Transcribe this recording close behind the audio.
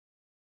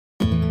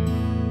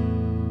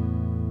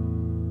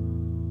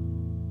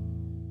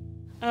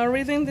Our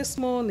reading this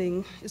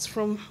morning is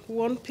from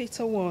 1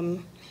 Peter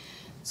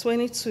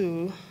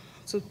 1:22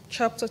 to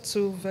chapter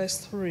 2, verse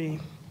 3.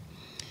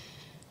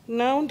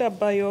 Now that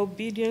by your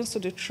obedience to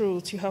the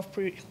truth you have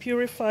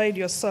purified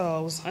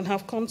yourselves and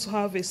have come to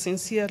have a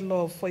sincere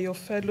love for your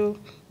fellow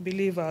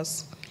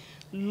believers,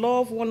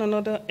 love one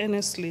another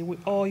earnestly with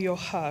all your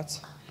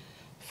heart.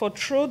 For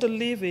through the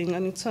living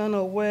and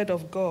eternal word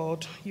of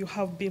God, you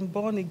have been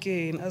born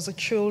again as the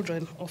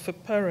children of a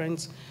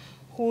parent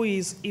who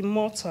is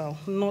immortal,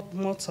 not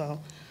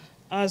mortal.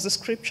 As the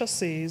scripture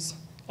says,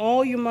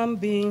 all human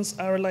beings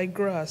are like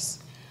grass,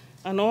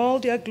 and all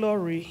their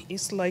glory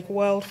is like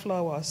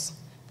wildflowers.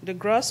 The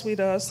grass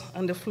withers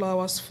and the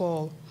flowers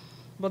fall,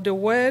 but the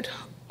word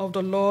of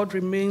the Lord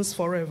remains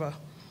forever.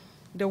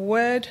 The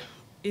word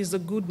is the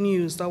good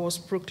news that was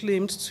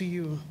proclaimed to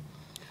you.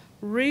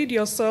 Rid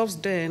yourselves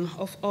then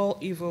of all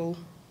evil,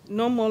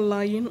 no more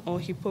lying or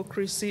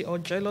hypocrisy or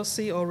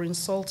jealousy or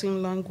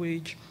insulting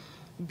language.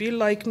 Be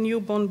like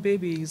newborn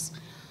babies,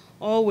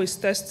 always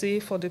thirsty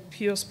for the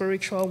pure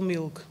spiritual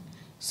milk,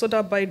 so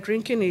that by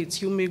drinking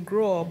it you may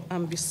grow up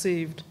and be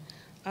saved.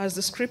 As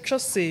the scripture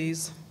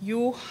says,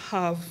 you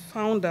have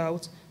found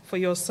out for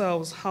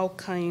yourselves how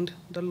kind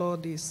the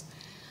Lord is.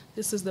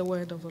 This is the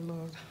word of the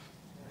Lord.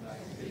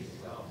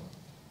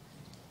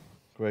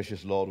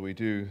 Gracious Lord, we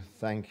do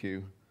thank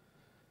you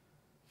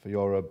for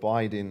your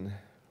abiding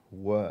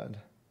word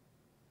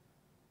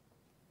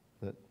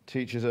that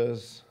teaches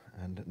us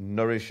and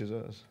nourishes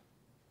us,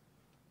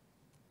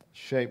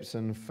 shapes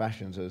and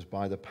fashions us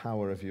by the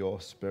power of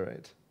your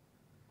Spirit.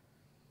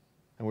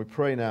 And we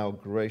pray now,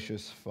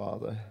 gracious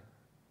Father,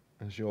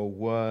 as your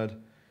word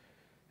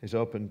is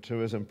opened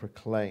to us and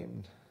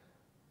proclaimed,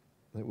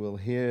 that we'll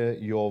hear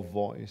your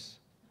voice,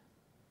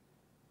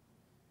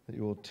 that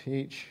you will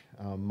teach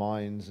our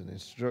minds and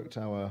instruct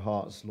our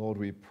hearts. Lord,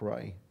 we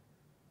pray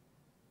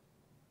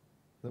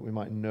that we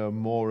might know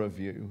more of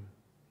you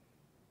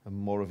and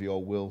more of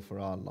your will for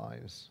our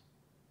lives.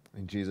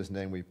 In Jesus'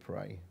 name we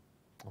pray.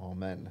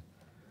 Amen.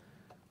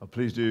 Well,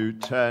 please do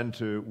turn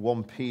to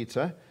 1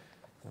 Peter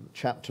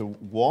chapter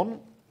 1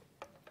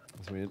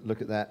 as we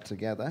look at that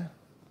together.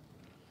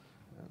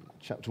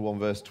 Chapter 1,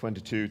 verse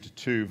 22 to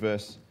 2,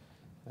 verse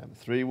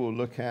 3 we'll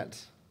look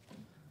at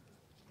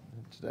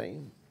today.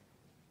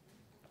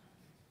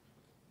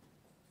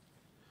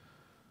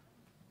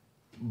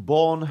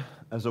 Born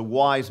as a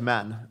wise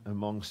man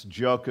amongst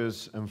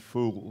jokers and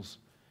fools,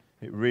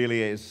 it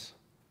really is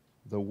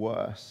the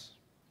worst.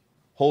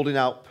 Holding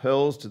out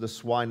pearls to the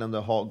swine and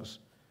the hogs,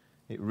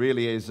 it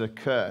really is a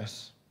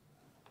curse.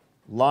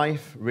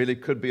 Life really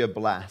could be a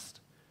blast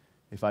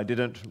if I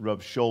didn't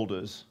rub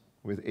shoulders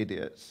with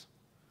idiots.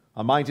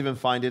 I might even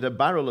find it a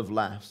barrel of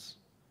laughs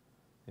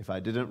if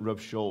I didn't rub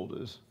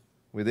shoulders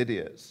with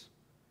idiots.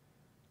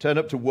 Turn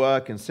up to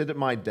work and sit at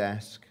my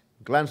desk,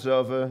 glance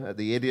over at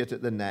the idiot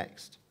at the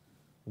next.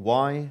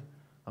 Why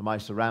am I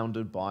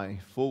surrounded by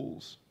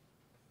fools?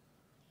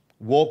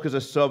 Walk as a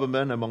sober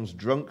man amongst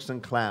drunks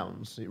and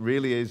clowns. It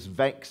really is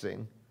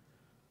vexing.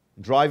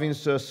 Driving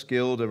so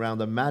skilled around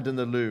the mad and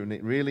the loon,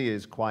 it really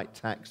is quite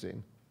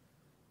taxing.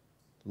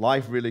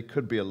 Life really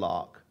could be a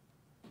lark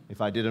if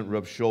I didn't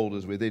rub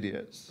shoulders with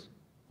idiots.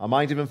 I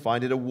might even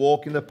find it a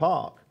walk in the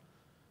park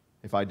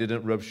if I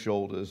didn't rub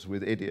shoulders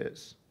with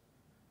idiots.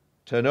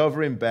 Turn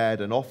over in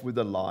bed and off with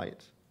the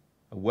light,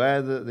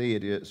 aware that the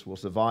idiots will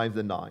survive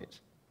the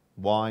night.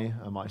 Why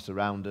am I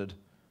surrounded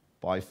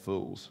by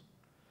fools?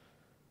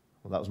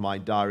 Well, that was my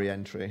diary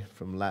entry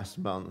from last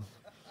month.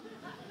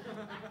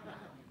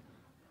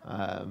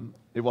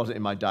 It wasn't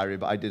in my diary,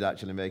 but I did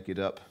actually make it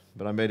up.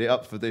 But I made it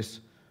up for this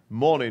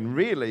morning.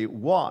 Really,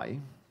 why?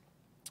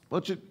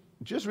 Well, to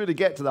just really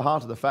get to the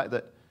heart of the fact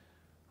that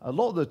a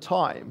lot of the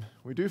time,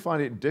 we do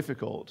find it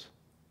difficult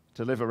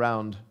to live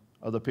around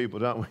other people,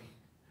 don't we?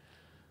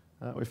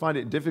 We find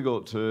it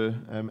difficult to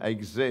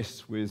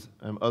exist with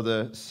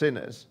other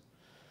sinners.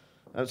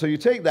 So you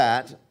take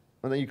that,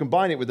 and then you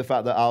combine it with the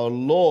fact that our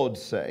Lord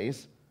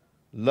says,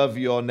 love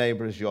your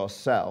neighbor as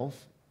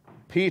yourself.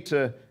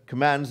 Peter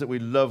commands that we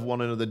love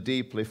one another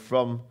deeply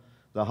from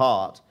the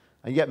heart.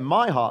 And yet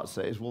my heart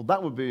says, well,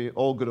 that would be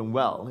all good and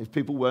well if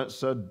people weren't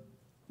so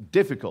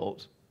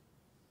difficult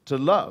to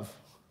love.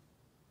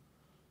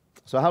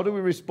 So how do we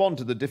respond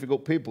to the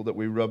difficult people that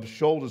we rub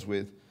shoulders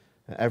with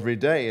every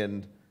day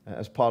and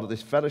as part of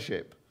this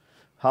fellowship?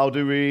 How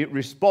do we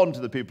respond to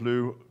the people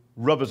who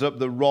rub us up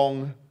the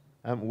wrong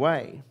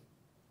way?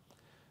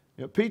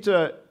 You know,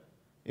 Peter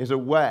is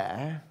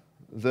aware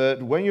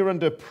that when you're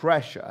under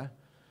pressure,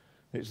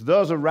 it's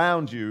those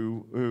around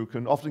you who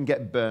can often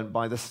get burnt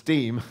by the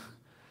steam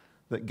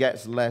that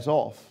gets let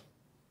off.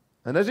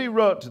 And as he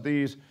wrote to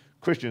these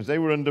Christians, they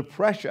were under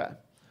pressure.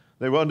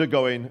 They were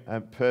undergoing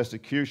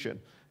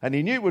persecution. And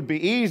he knew it would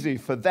be easy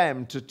for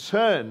them to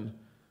turn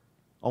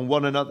on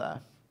one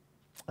another.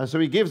 And so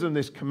he gives them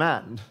this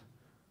command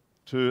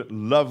to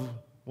love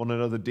one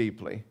another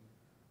deeply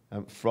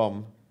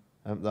from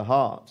the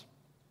heart.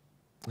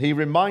 He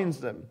reminds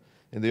them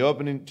in the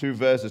opening 2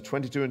 verses,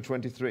 22 and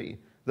 23,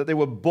 that they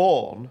were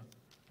born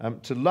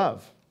to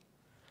love.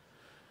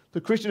 The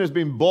Christian has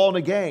been born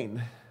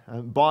again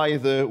by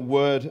the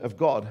Word of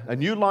God. A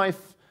new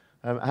life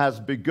has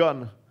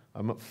begun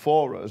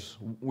for us.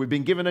 We've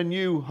been given a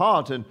new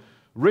heart, and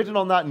written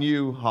on that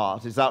new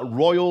heart is that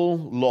royal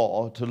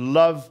law to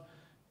love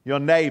your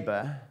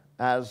neighbor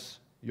as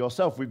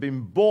yourself. We've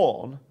been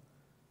born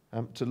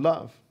to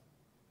love.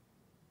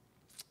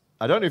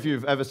 I don't know if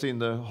you've ever seen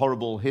the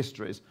Horrible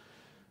Histories.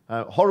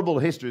 Horrible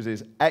Histories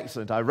is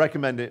excellent. I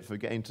recommend it for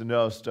getting to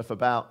know stuff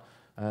about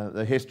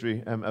the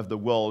history of the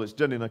world. It's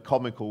done in a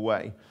comical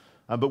way.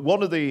 But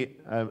one of the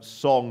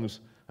songs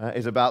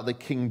is about the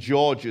King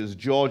Georges,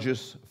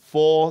 Georges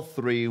 4,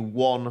 3,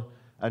 1,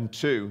 and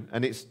 2.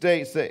 And it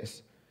states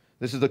this.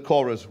 This is the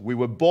chorus. We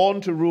were born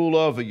to rule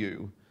over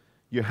you.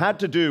 You had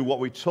to do what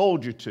we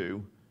told you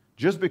to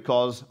just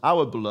because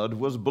our blood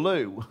was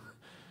blue.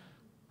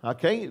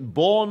 Okay?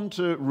 Born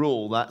to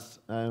rule. That's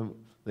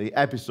the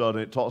episode,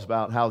 and it talks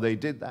about how they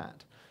did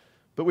that.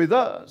 But with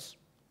us,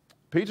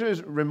 Peter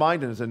is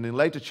reminding us, and in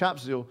later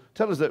chapters he'll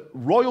tell us that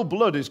royal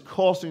blood is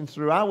coursing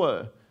through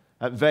our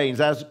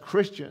veins as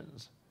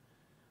Christians.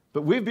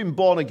 But we've been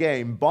born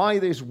again by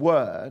this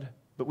word,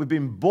 but we've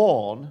been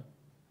born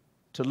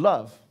to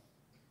love.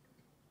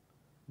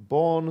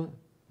 Born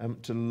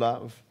to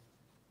love.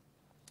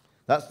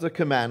 That's the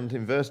command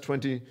in verse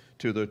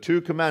 22. There are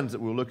two commands that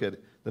we'll look at.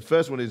 The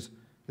first one is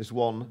this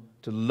one,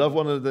 to love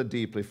one another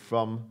deeply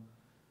from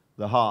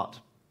the heart.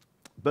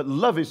 But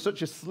love is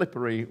such a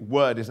slippery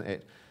word, isn't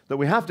it? That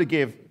we have to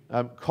give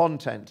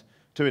content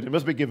to it. It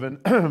must be given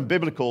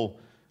biblical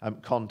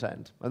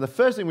content. And the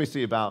first thing we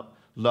see about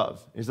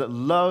love is that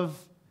love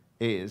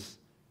is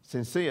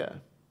sincere.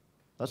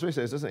 That's what he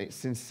says, doesn't it?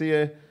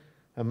 Sincere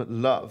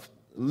love.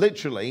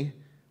 Literally,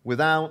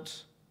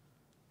 without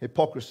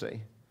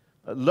hypocrisy.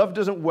 Love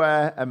doesn't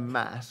wear a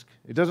mask.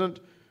 It doesn't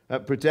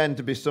pretend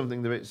to be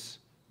something that it's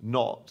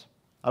not.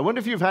 I wonder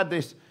if you've had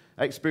this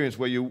experience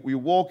where you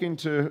walk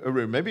into a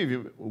room, maybe if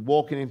you're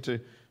walking into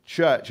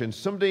church and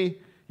somebody,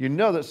 you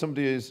know that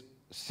somebody has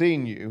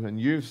seen you and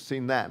you've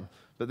seen them,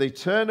 but they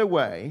turn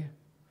away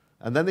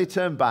and then they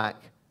turn back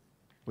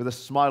with a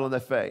smile on their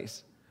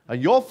face.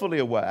 And you're fully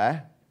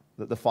aware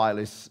that the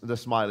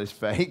smile is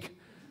fake.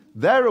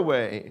 They're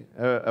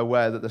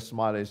aware that the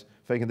smile is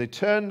fake, and they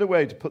turned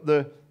away to put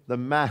the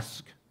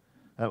mask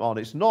on.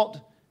 It's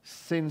not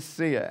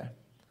sincere.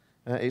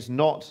 It's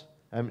not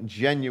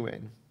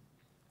genuine.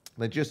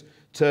 They just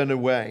turn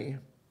away.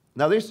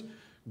 Now, this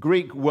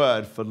Greek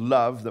word for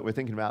love that we're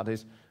thinking about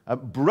is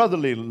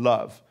brotherly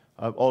love,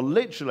 or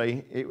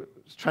literally,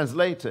 it's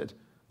translated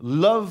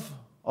love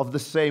of the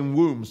same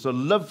womb. So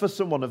love for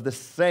someone of the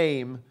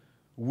same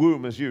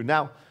womb as you.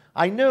 Now,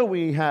 I know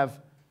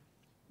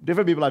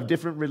different people have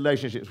different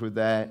relationships with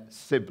their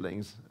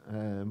siblings.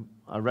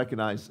 I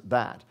recognize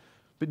that.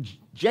 But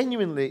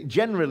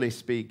generally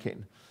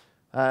speaking,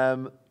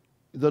 the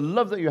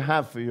love that you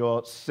have for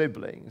your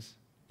siblings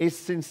is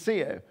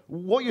sincere.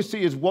 What you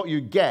see is what you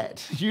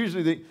get.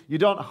 Usually you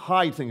don't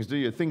hide things, do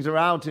you? Things are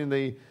out in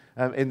the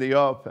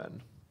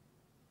open.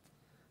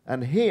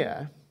 And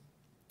here,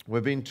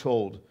 we're being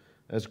told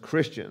as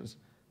Christians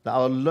that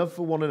our love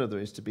for one another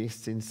is to be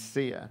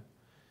sincere.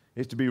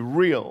 It's to be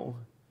real,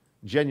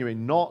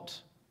 genuine, not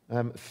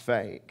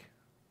fake.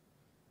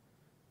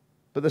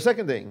 But the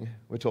second thing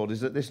we're told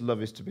is that this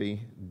love is to be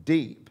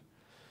deep.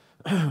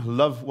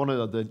 Love one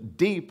another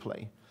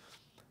deeply.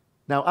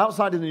 Now,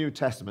 outside of the New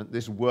Testament,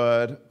 this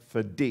word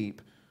for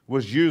deep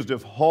was used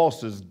of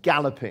horses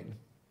galloping.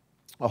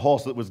 A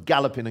horse that was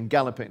galloping and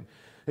galloping.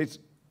 It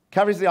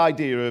carries the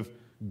idea of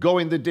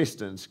going the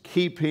distance,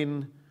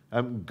 keeping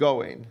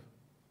going.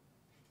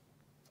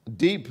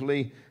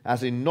 Deeply,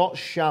 as in not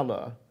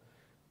shallow.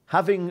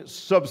 Having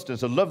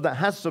substance, a love that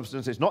has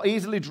substance. It's not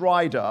easily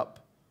dried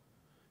up.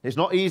 It's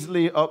not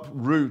easily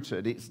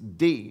uprooted. It's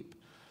deep.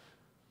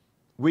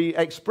 We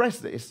express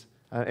this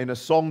in a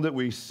song that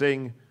we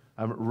sing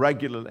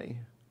regularly.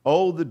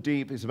 Oh, the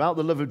deep. It's about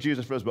the love of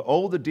Jesus for us, but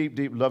oh, the deep,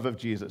 deep love of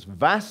Jesus.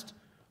 Vast,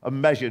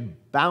 unmeasured,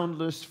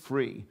 boundless,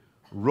 free,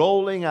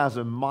 rolling as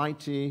a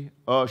mighty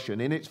ocean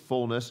in its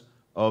fullness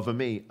over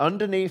me.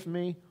 Underneath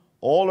me,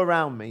 all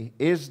around me,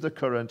 is the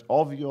current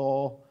of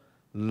your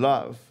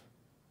love.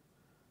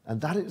 And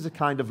that is the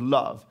kind of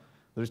love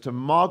that is to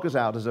mark us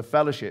out as a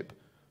fellowship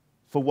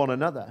for one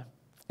another.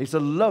 It's a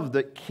love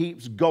that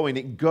keeps going.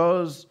 It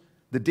goes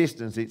the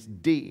distance. It's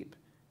deep.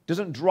 It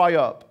doesn't dry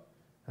up,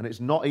 and it's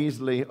not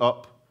easily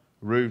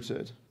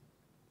uprooted.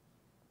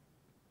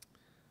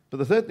 But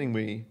the third thing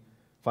we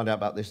find out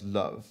about this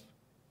love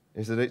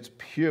is that it's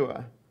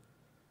pure.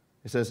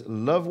 It says,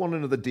 love one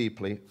another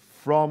deeply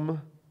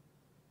from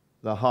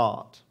the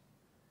heart.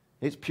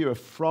 It's pure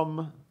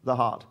from the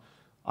heart.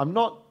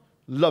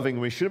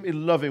 We shouldn't be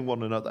loving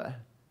one another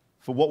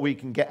for what we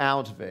can get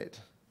out of it.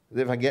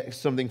 If I get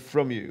something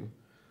from you.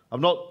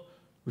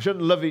 We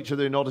shouldn't love each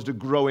other in order to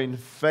grow in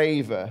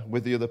favor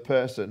with the other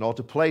person, or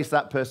to place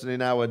that person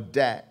in our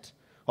debt,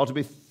 or to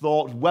be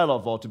thought well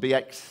of, or to be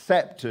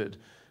accepted,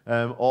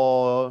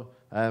 or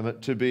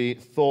to be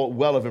thought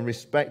well of and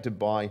respected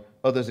by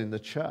others in the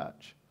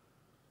church.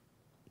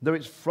 Though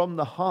it's from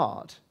the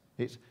heart,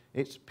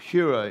 It's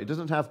pure. It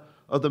doesn't have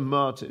other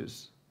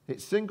motives.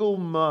 Its single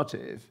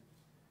motive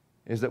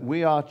is that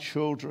we are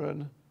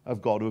children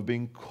of God who have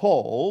been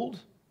called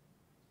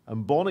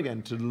and born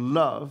again to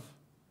love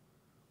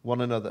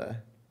one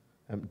another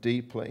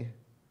deeply.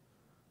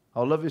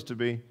 Our love is to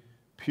be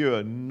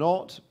pure,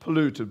 not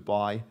polluted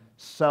by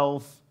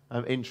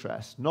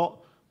self-interest,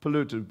 not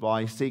polluted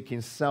by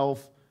seeking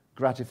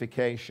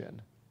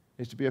self-gratification.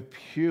 It's to be a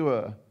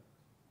pure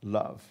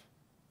love,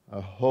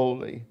 a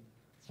holy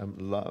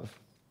love.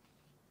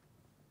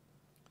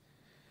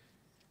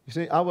 You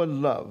see, our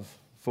love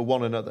for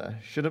one another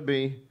shouldn't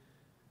be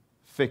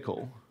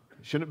fickle.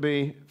 It shouldn't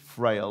be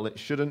frail. It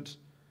shouldn't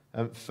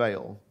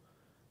fail.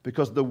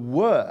 Because the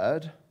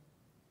word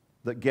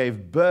that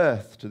gave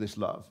birth to this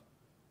love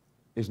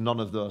is none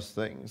of those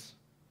things.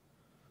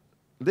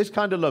 This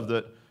kind of love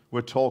that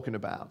we're talking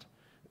about,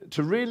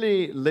 to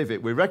really live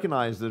it, we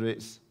recognize that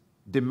it's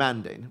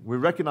demanding. We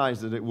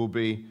recognize that it will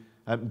be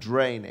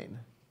draining.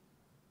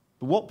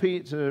 But what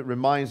Peter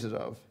reminds us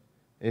of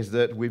is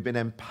that we've been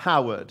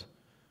empowered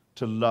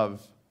to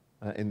love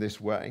in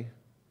this way.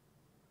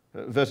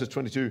 Verses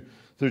 22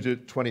 through to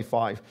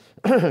 25,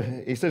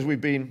 he says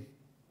we've been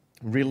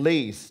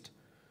released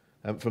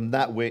from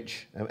that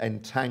which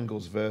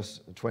entangles, verse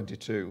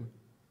 22.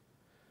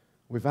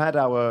 We've had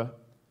our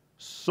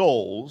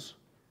souls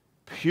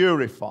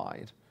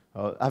purified,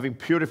 having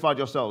purified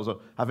yourselves, or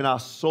having our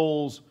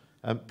souls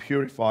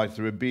purified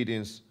through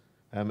obedience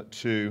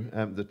to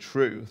the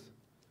truth.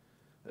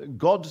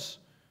 God's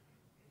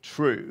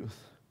truth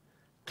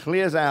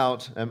clears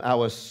out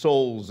our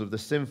souls of the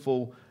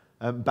sinful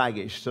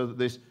baggage so that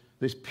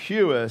this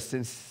pure,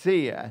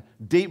 sincere,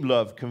 deep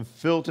love can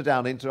filter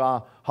down into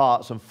our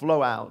hearts and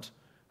flow out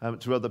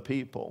to other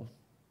people.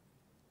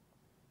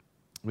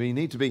 We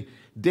need to be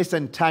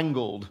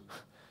disentangled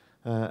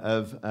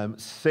of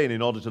sin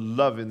in order to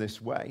love in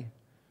this way.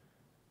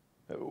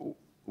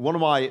 One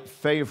of my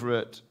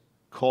favorite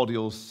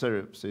cordial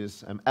syrups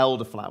is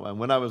elderflower. And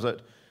when I was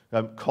at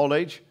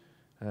college,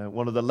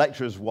 one of the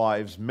lecturer's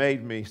wives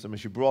made me some and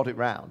she brought it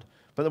round.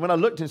 But then when I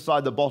looked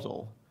inside the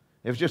bottle,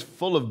 it was just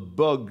full of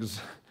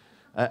bugs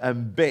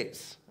and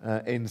bits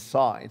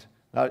inside.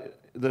 Now,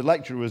 the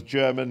lecturer was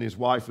German, his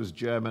wife was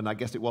German. I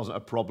guess it wasn't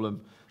a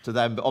problem to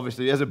them, but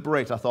obviously as a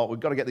Brit, I thought, we've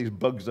got to get these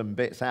bugs and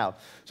bits out.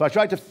 So I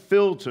tried to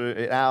filter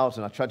it out,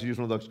 and I tried to use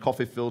one of those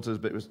coffee filters,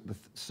 but the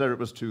syrup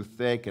was too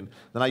thick, and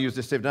then I used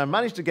a sieve. And I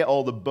managed to get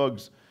all the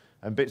bugs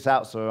and bits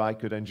out so I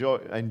could enjoy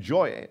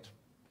it.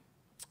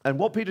 And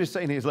what Peter is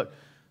saying here is, look,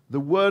 the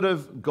Word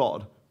of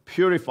God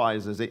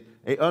purifies us.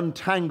 It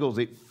untangles,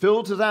 it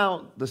filters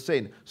out the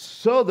sin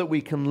so that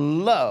we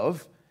can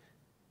love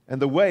in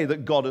the way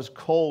that God has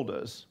called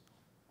us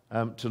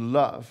to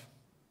love.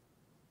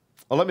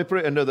 Well, let me put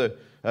it another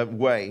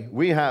way.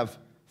 We have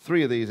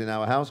 3 of these in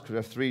our house because we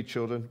have 3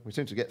 children. We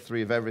seem to get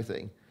 3 of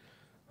everything.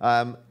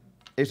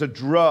 It's a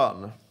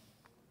drone.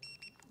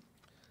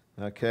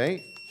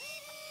 Okay.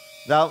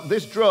 Now,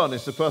 this drone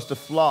is supposed to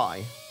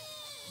fly,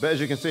 but as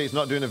you can see, it's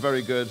not doing a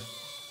very good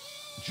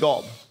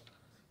job.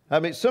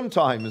 It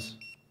sometimes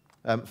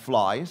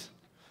flies,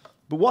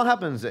 but what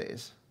happens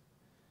is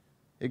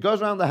it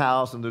goes around the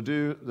house and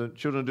the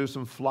children do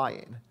some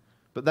flying,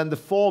 but then the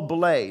 4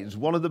 blades,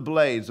 one of the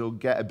blades will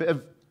get a bit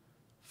of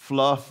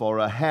fluff or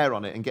a hair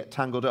on it and get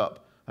tangled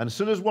up. And as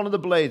soon as one of the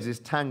blades is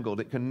tangled,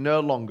 it can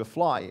no longer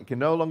fly. It can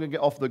no longer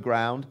get off the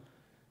ground.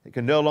 It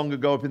can no longer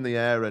go up in the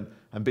air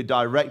and be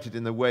directed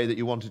in the way that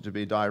you want it to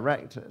be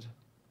directed.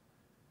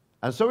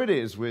 And so it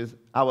is with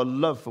our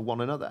love for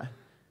one another.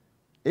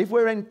 If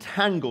we're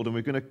entangled, and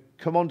we're going to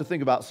come on to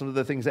think about some of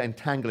the things that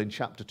entangle in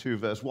chapter 2,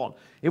 verse 1.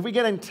 If we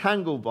get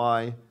entangled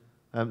by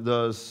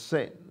those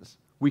sins,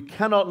 we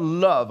cannot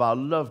love, our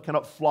love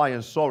cannot fly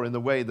and soar in the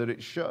way that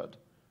it should.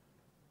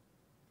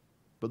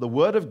 But the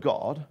Word of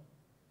God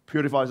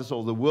purifies us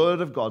all. The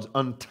Word of God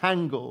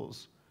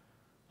untangles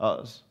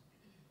us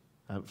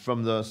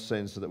from those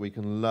sins so that we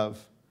can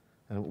love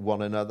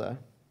one another.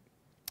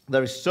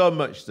 There is so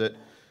much that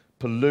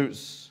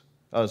pollutes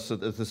us so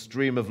that the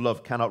stream of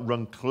love cannot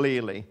run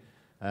clearly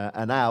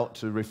and out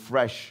to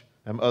refresh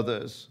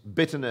others.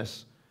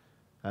 Bitterness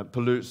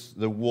pollutes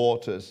the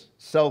waters.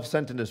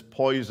 Self-centeredness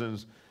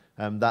poisons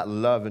that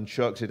love and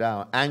chokes it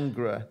out.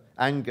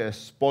 Anger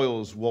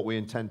spoils what we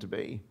intend to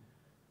be.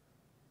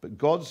 But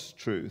God's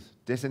truth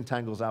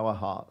disentangles our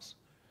hearts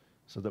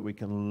so that we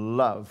can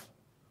love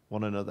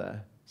one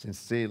another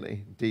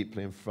sincerely,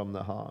 deeply, and from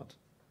the heart.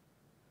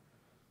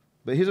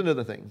 But here's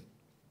another thing.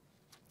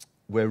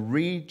 We're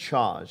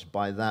recharged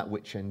by that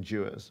which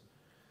endures.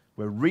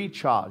 We're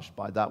recharged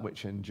by that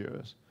which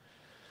endures.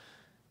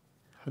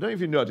 I don't know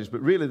if you noticed, but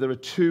really there are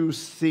 2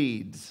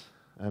 seeds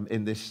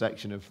in this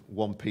section of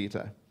 1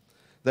 Peter.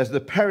 There's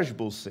the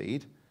perishable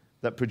seed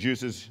that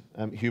produces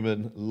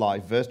human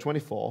life. Verse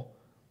 24,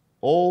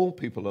 all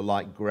people are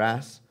like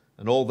grass,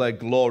 and all their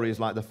glory is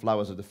like the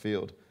flowers of the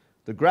field.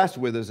 The grass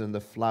withers and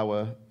the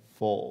flower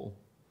fall.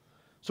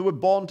 So we're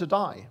born to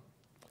die.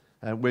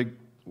 And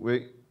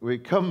we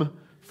come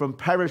from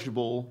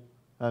perishable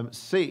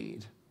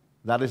seed.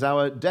 That is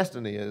our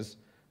destiny as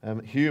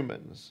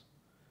humans.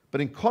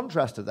 But in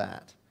contrast to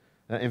that,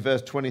 in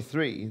verse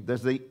 23,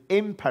 there's the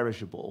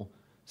imperishable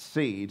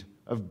seed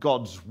of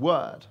God's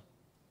word.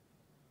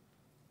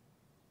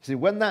 See,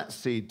 when that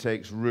seed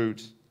takes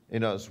root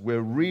in us,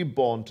 we're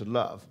reborn to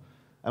love,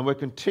 and we're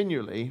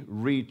continually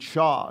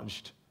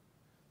recharged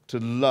to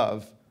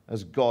love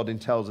as God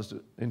intends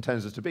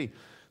us to be.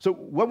 So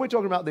when we're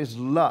talking about this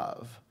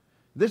love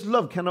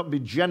cannot be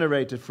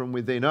generated from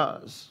within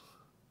us.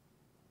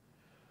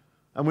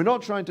 And we're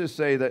not trying to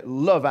say that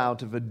love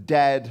out of a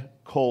dead,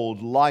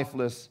 cold,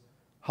 lifeless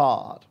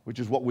heart, which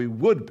is what we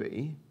would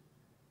be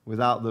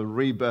without the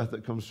rebirth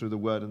that comes through the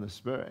Word and the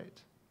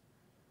Spirit.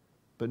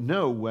 But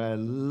no, we're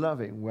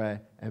loving, we're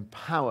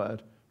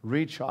empowered,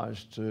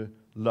 recharged to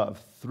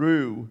love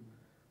through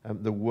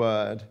the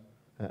Word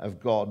of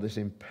God. This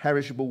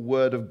imperishable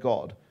Word of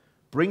God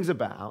brings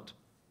about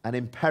an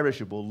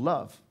imperishable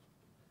love.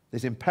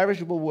 This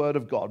imperishable Word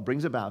of God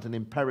brings about an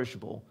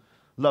imperishable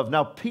love.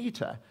 Now,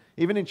 Peter,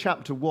 even in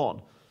chapter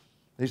 1,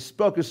 he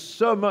spoke us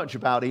so much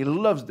about, he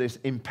loves this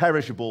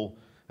imperishable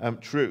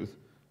truth.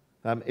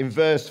 In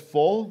verse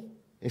 4,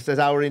 it says,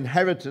 our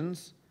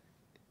inheritance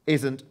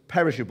isn't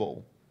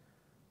perishable.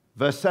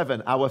 Verse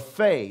 7, our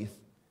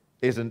faith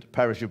isn't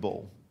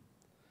perishable.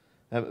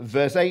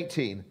 Verse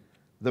 18,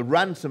 the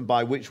ransom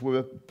by which we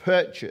were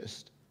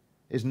purchased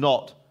is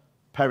not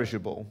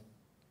perishable.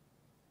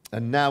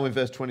 And now in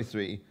verse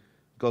 23,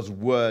 God's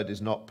word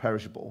is not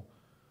perishable.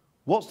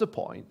 What's the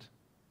point?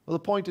 Well,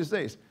 the point is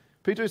this.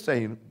 Peter is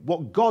saying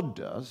what God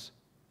does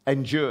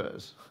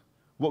endures.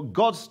 What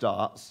God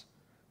starts,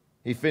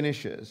 he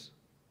finishes.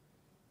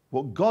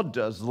 What God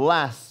does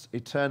lasts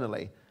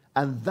eternally.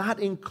 And that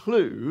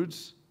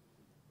includes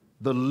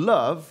the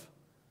love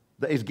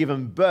that is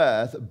given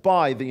birth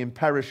by the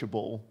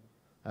imperishable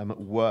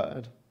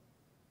word.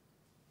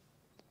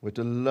 We're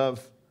to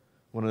love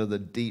one another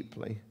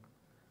deeply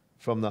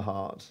from the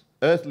heart.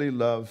 Earthly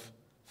love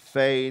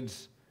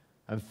fades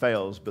and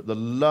fails, but the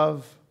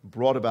love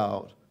brought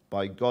about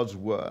by God's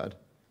word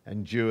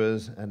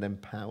endures and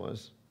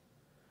empowers.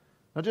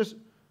 Now just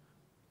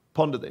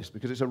ponder this,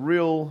 because it's a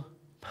real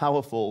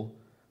powerful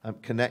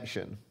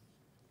connection.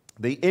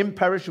 The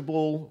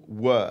imperishable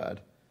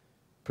word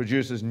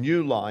produces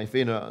new life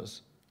in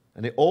us,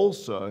 and it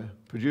also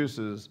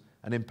produces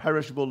an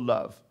imperishable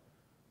love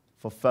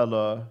for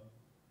fellow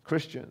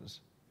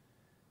Christians.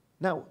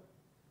 Now,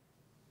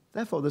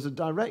 therefore, there's a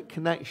direct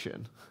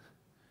connection,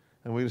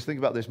 and we're going to think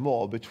about this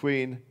more,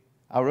 between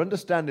our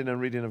understanding and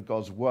reading of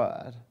God's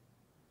word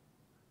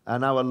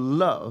and our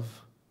love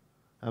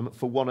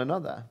for one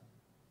another.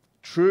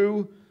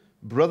 True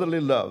brotherly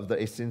love that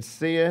is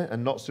sincere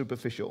and not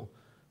superficial,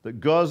 that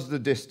goes the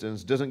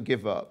distance, doesn't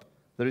give up,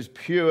 that is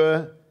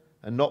pure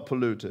and not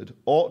polluted,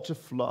 ought to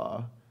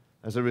flow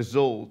as a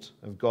result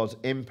of God's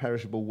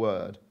imperishable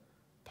word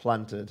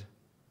planted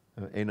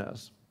in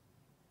us.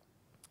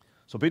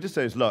 So Peter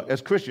says, look,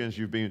 as Christians,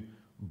 you've been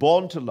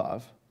born to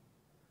love,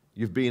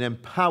 you've been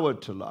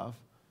empowered to love,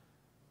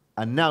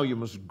 and now you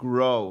must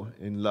grow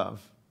in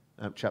love.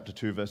 Chapter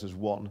 2, verses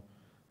 1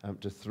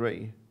 to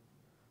 3.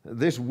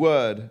 This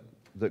word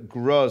that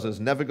grows us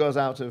never goes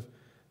out of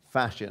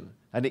fashion,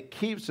 and it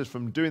keeps us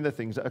from doing the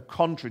things that are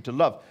contrary to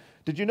love.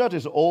 Did you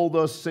notice all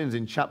those sins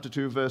in chapter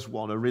 2, verse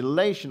 1 are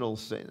relational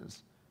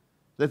sins?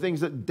 They're things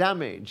that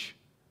damage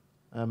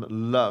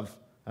love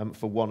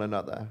for one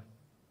another.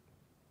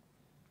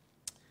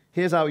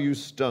 Here's how you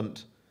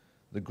stunt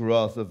the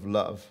growth of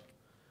love.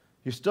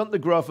 You stunt the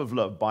growth of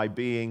love by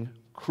being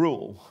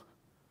cruel,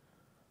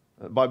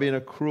 by being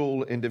a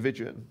cruel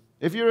individual.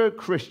 If you're a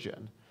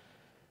Christian,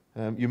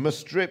 you must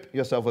strip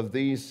yourself of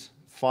these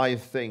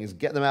 5 things.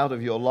 Get them out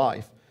of your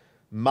life.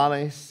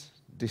 Malice,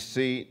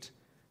 deceit,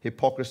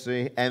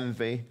 hypocrisy,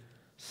 envy,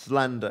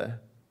 slander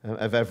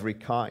of every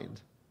kind.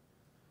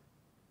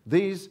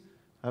 These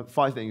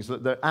 5 things,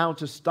 they're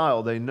out of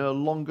style. They no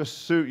longer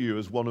suit you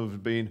as one who's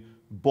been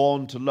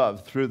born to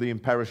love through the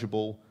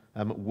imperishable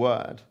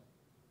word.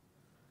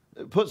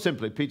 Put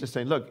simply, Peter's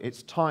saying, look,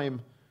 it's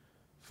time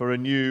for a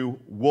new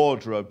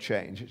wardrobe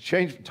change.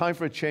 Time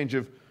for a change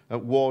of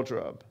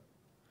wardrobe.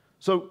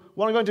 So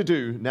what I'm going to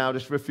do now,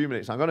 just for a few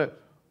minutes, I'm going to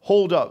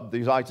hold up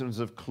these items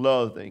of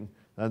clothing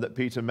that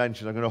Peter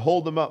mentioned. I'm going to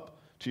hold them up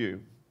to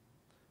you.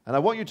 And I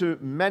want you to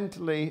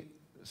mentally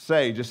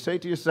just say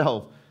to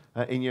yourself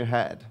in your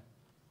head,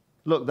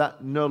 look,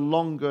 that no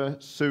longer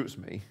suits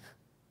me.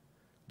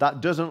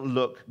 That doesn't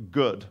look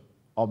good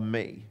on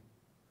me.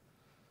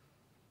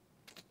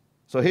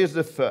 So here's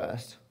the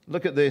first.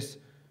 Look at this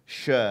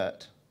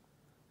shirt.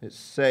 It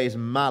says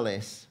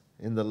malice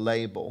in the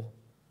label.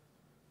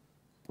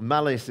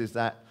 Malice is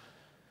that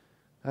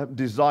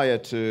desire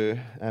to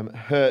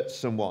hurt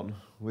someone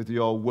with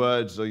your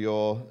words or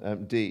your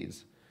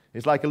deeds.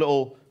 It's like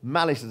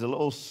malice is a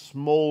little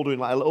smoldering,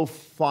 like a little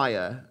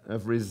fire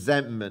of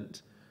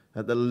resentment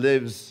that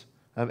lives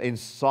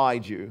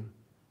inside you,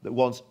 that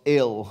wants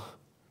ill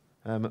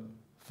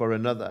for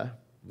another,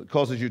 that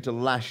causes you to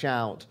lash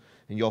out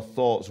in your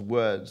thoughts,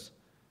 words,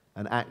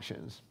 and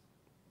actions.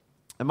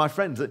 And my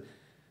friends,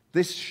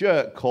 this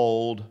shirt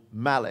called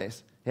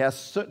malice It has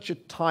such a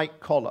tight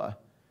collar,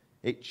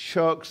 it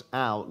chokes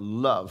out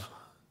love.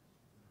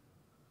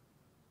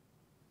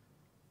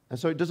 And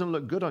so it doesn't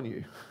look good on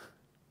you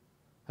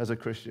as a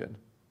Christian.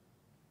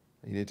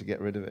 You need to get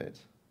rid of it.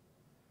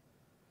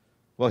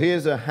 Well,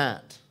 here's a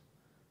hat.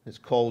 It's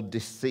called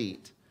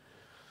deceit.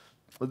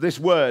 This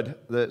word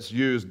that's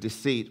used,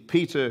 deceit,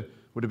 Peter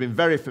would have been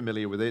very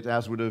familiar with it,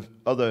 as would have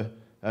other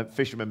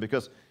fishermen,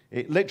 because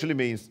it literally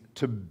means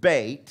to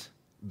bait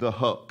the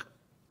hook.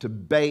 To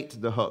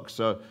bait the hook.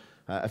 So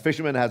a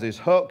fisherman has his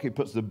hook, he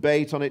puts the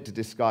bait on it to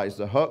disguise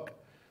the hook,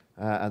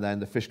 and then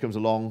the fish comes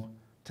along,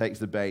 takes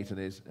the bait, and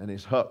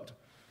is hooked.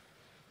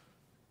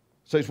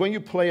 So it's when you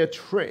play a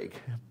trick,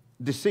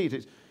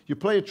 deceit, you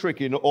play a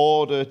trick in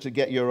order to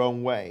get your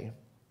own way.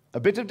 A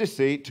bit of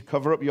deceit to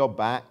cover up your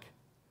back,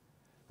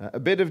 a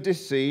bit of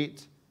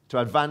deceit to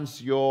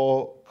advance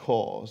your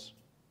cause.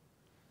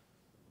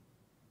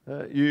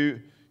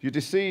 You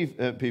deceive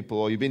people,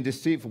 or you've been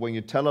deceitful when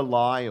you tell a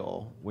lie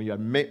or when you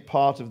admit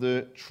part of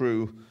the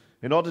truth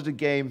in order to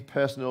gain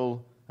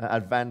personal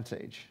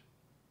advantage.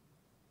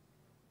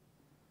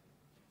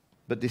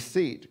 But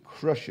deceit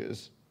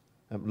crushes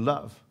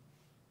love.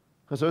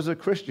 And so as a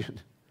Christian,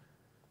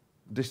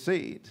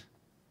 deceit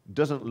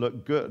doesn't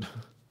look good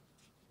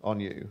on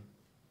you.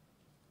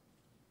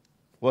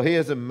 Well,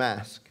 here's a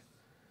mask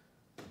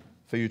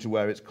for you to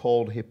wear. It's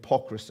called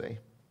hypocrisy.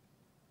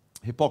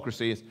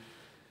 Hypocrisy is,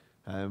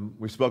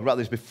 we've spoken about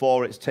this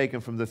before, it's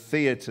taken from the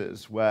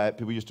theaters where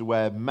people used to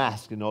wear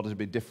masks in order to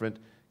be different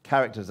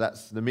characters.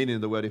 That's the meaning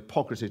of the word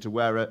hypocrisy, to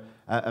wear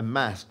a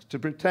mask, to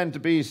pretend to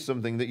be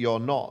something that you're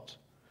not.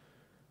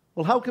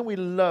 Well, how can we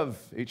love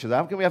each other?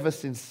 How can we have a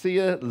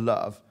sincere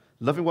love,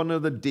 loving one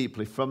another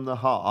deeply from the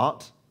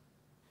heart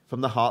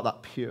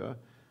that pure,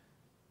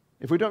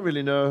 if we don't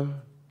really know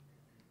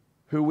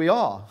who we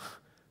are,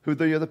 who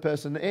the other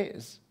person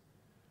is?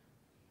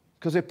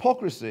 Because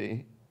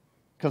hypocrisy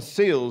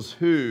conceals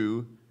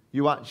who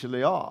you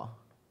actually are,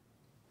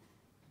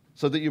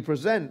 so that you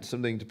present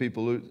something to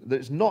people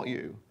that's not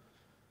you.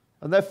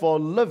 And therefore,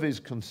 love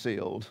is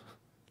concealed,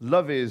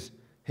 love is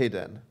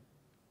hidden.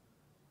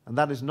 And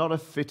that is not a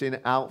fitting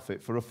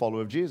outfit for a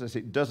follower of Jesus.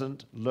 It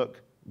doesn't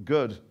look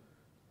good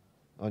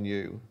on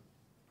you.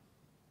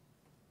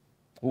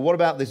 Well, what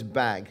about this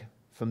bag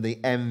from the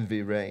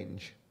envy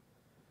range?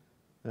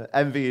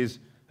 Envy is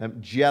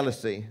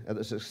jealousy at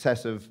the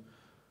success of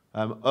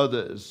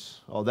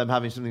others, or them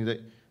having something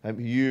that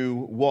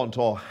you want,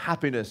 or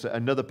happiness at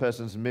another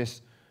person's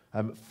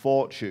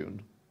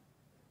misfortune.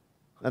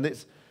 And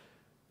it's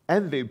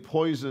envy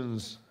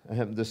poisons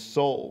the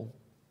soul,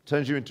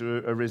 turns you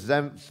into a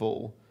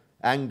resentful,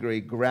 angry,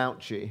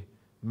 grouchy,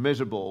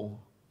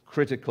 miserable,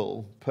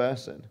 critical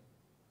person.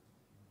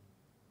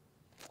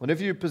 And if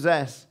you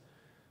possess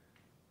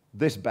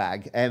this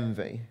bag,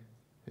 envy,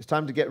 it's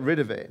time to get rid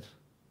of it,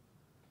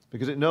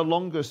 because it no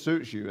longer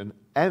suits you. And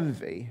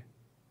envy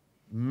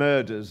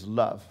murders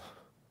love.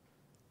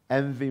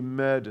 Envy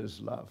murders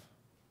love.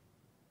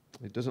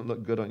 It doesn't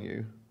look good on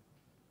you.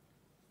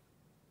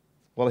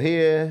 Well,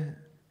 here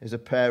is a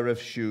pair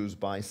of shoes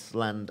by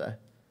slander.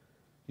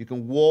 You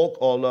can walk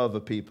all over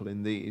people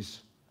in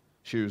these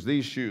shoes.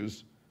 These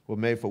shoes were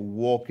made for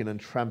walking and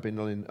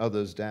trampling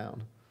others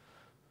down.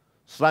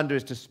 Slander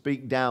is to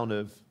speak down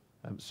of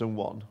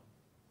someone,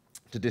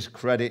 to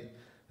discredit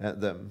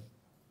them.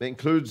 It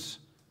includes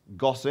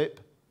gossip,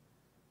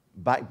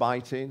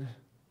 backbiting,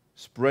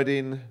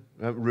 spreading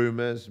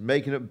rumors,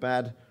 making up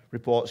bad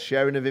reports,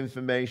 sharing of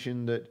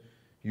information that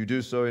you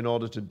do so in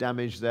order to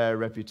damage their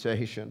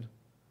reputation.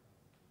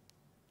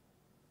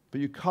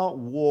 But you can't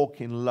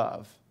walk in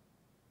love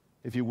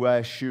if you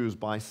wear shoes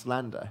by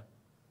slander,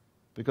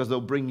 because they'll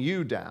bring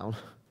you down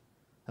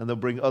and they'll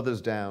bring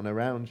others down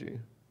around you.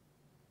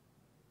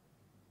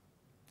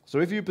 So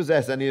if you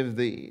possess any of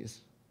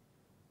these,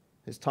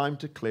 it's time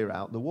to clear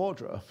out the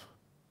wardrobe,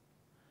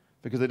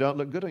 because they don't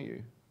look good on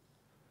you.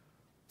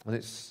 And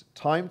it's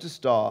time to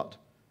start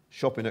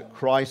shopping at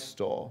Christ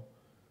store,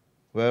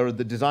 where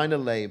the designer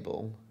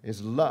label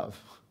is love,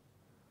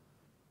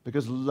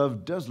 because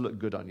love does look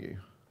good on you,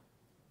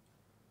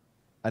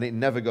 and it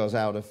never goes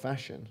out of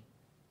fashion.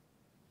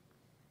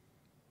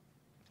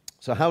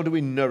 So how do we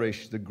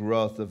nourish the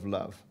growth of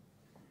love?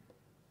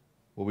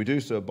 Well, we do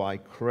so by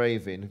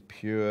craving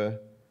pure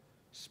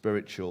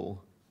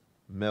spiritual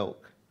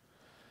milk.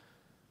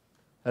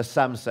 As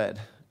Sam said,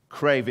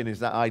 craving is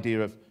that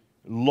idea of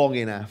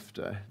longing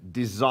after,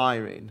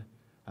 desiring,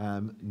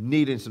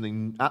 needing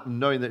something,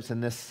 knowing that it's a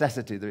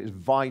necessity, that it's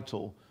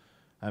vital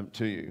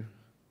to you.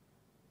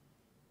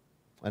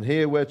 And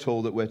here we're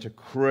told that we're to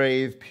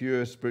crave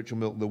pure spiritual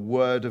milk, the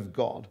Word of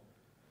God.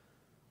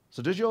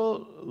 So does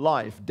your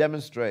life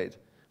demonstrate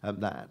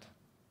that?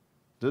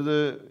 Do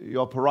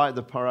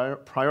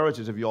the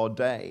priorities of your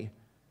day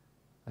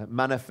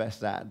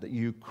manifest that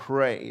you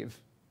crave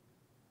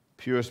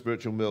pure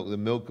spiritual milk, the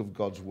milk of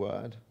God's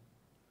Word?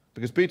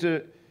 Because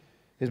Peter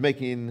is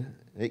making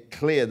it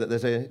clear that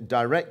there's a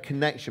direct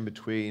connection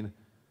between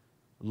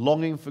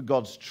longing for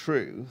God's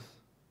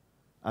truth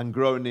and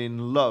growing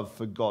in love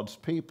for God's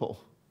people.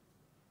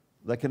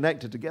 They're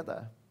connected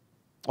together.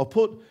 Or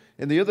put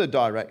in the other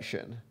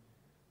direction,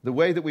 the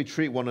way that we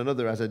treat one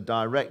another has a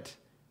direct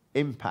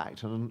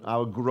impact on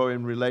our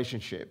growing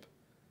relationship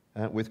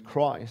with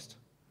Christ.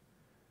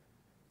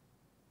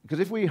 Because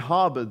if we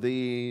harbor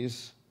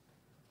these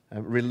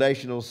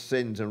relational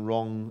sins and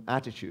wrong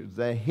attitudes,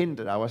 they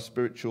hinder our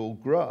spiritual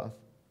growth.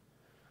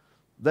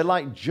 They're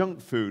like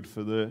junk food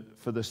for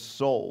the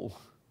soul.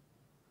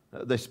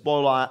 They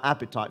spoil our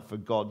appetite for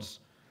God's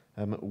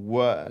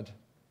word.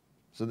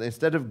 So that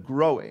instead of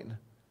growing,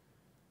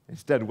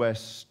 instead we're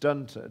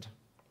stunted.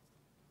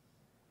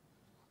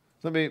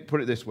 Let me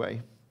put it this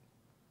way.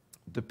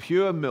 The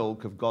pure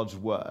milk of God's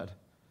word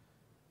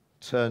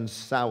turns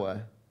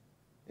sour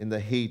in the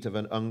heat of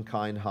an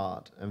unkind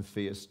heart and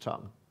fierce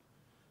tongue.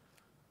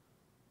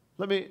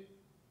 Let me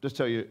just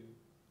tell you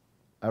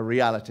a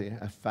reality,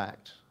 a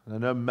fact. And I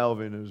know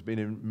Melvin, who's been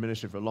in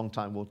ministry for a long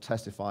time, will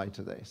testify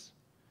to this.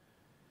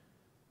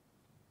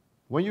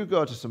 When you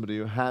go to somebody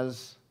who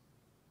has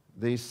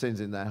these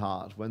sins in their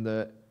heart, when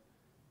they're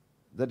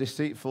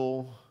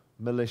deceitful,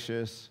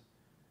 malicious,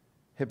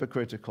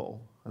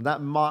 hypocritical, and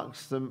that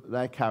marks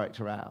their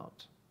character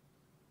out.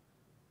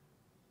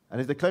 And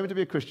if they claim to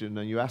be a Christian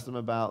and you ask them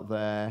about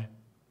their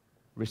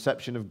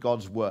reception of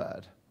God's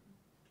word,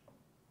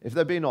 if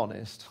they're being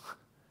honest,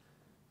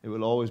 it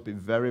will always be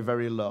very,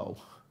 very low.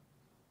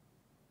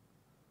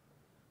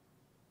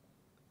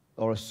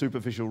 Or a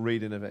superficial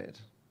reading of it.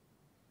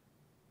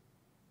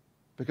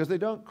 Because they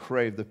don't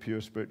crave the pure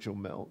spiritual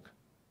milk.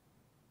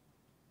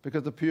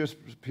 Because the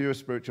pure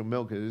spiritual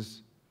milk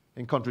is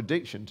in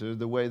contradiction to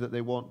the way that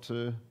they want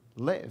to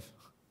live.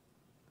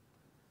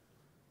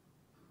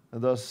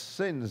 And those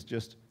sins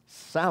just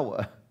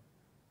sour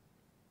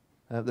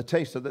the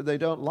taste so that they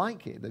don't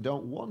like it, they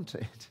don't want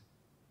it,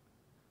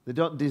 they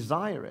don't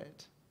desire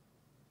it,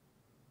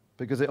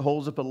 because it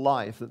holds up a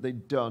life that they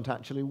don't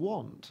actually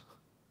want,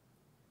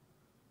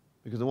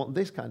 because they want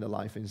this kind of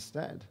life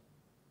instead.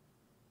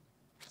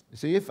 You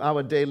see, if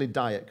our daily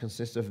diet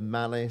consists of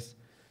malice,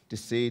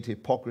 deceit,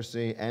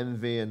 hypocrisy,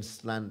 envy, and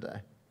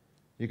slander,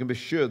 you can be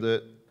sure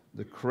that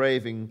the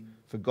craving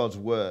for God's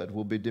word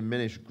will be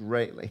diminished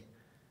greatly,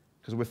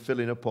 because we're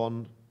filling up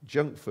on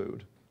junk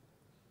food.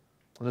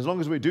 And as long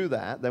as we do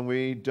that, then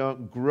we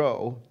don't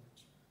grow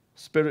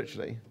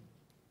spiritually.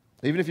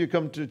 Even if you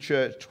come to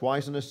church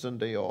twice on a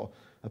Sunday or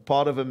a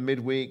part of a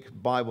midweek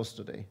Bible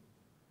study,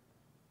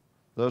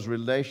 those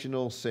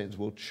relational sins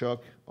will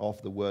choke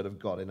off the word of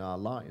God in our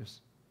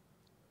lives.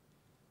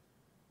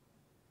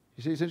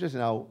 You see, it's interesting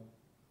how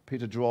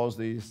Peter draws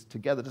these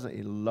together, doesn't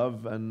he?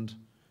 Love and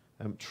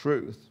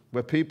truth.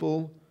 We're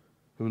people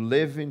who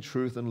live in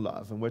truth and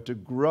love, and we're to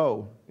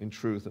grow in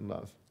truth and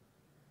love.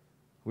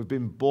 We've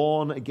been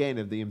born again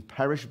of the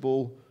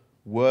imperishable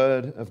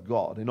word of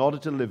God in order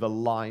to live a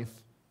life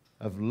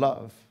of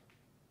love.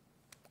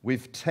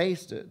 We've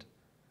tasted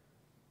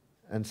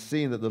and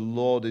seen that the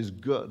Lord is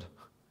good,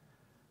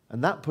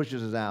 and that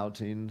pushes us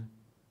out in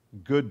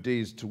good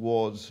deeds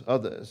towards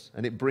others,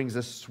 and it brings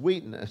a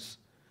sweetness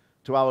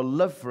to our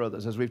love for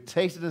others as we've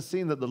tasted and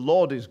seen that the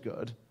Lord is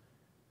good,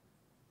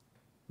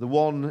 the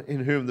one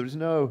in whom there is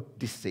no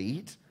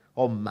deceit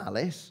or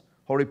malice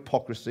or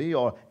hypocrisy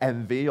or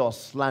envy or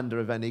slander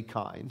of any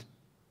kind.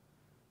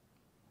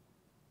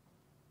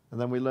 And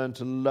then we learn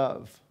to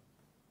love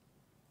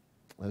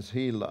as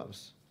he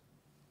loves.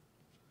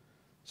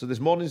 So this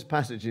morning's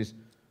passage is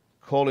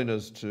calling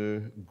us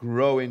to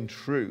grow in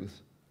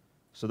truth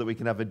so that we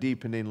can have a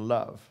deepening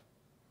love.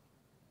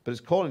 But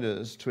it's calling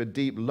us to a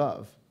deep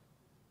love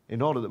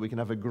in order that we can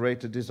have a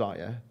greater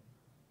desire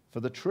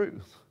for the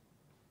truth.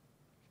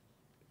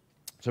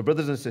 So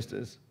brothers and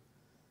sisters,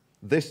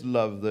 this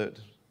love that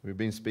we've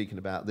been speaking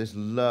about, this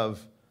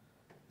love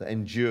that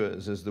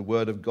endures as the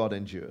word of God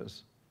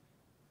endures.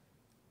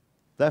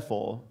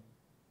 Therefore,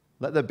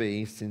 let there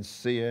be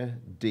sincere,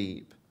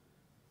 deep,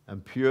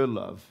 and pure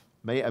love.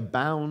 May it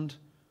abound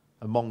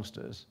amongst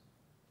us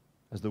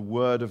as the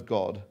word of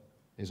God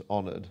is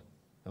honored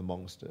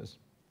amongst us.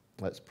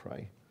 Let's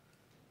pray.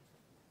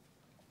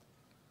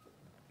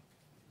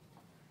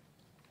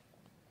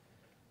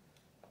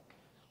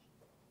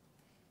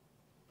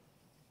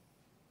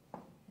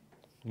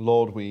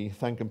 Lord, we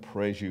thank and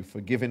praise you for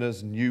giving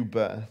us new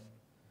birth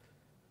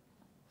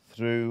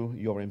through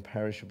your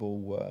imperishable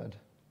word.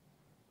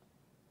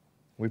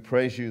 We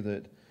praise you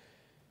that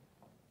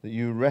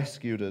you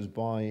rescued us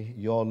by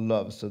your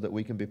love so that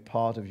we can be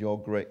part of your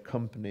great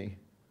company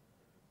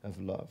of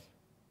love.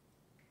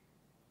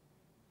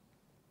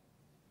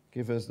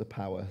 Give us the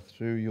power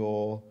through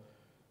your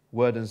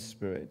word and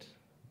spirit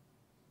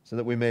so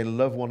that we may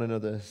love one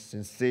another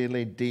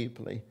sincerely,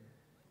 deeply,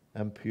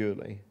 and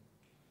purely,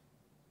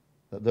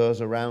 that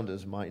those around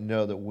us might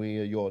know that we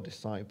are your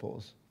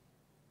disciples.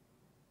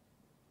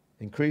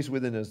 Increase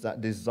within us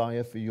that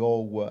desire for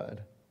your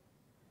word,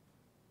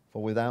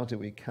 for without it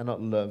we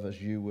cannot love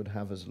as you would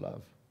have us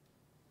love.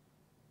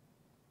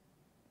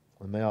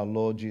 And may our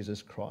Lord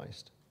Jesus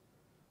Christ,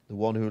 the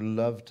one who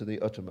loved to the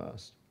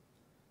uttermost,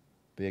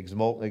 be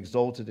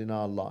exalted in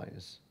our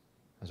lives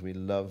as we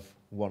love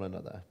one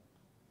another.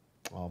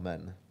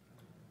 Amen.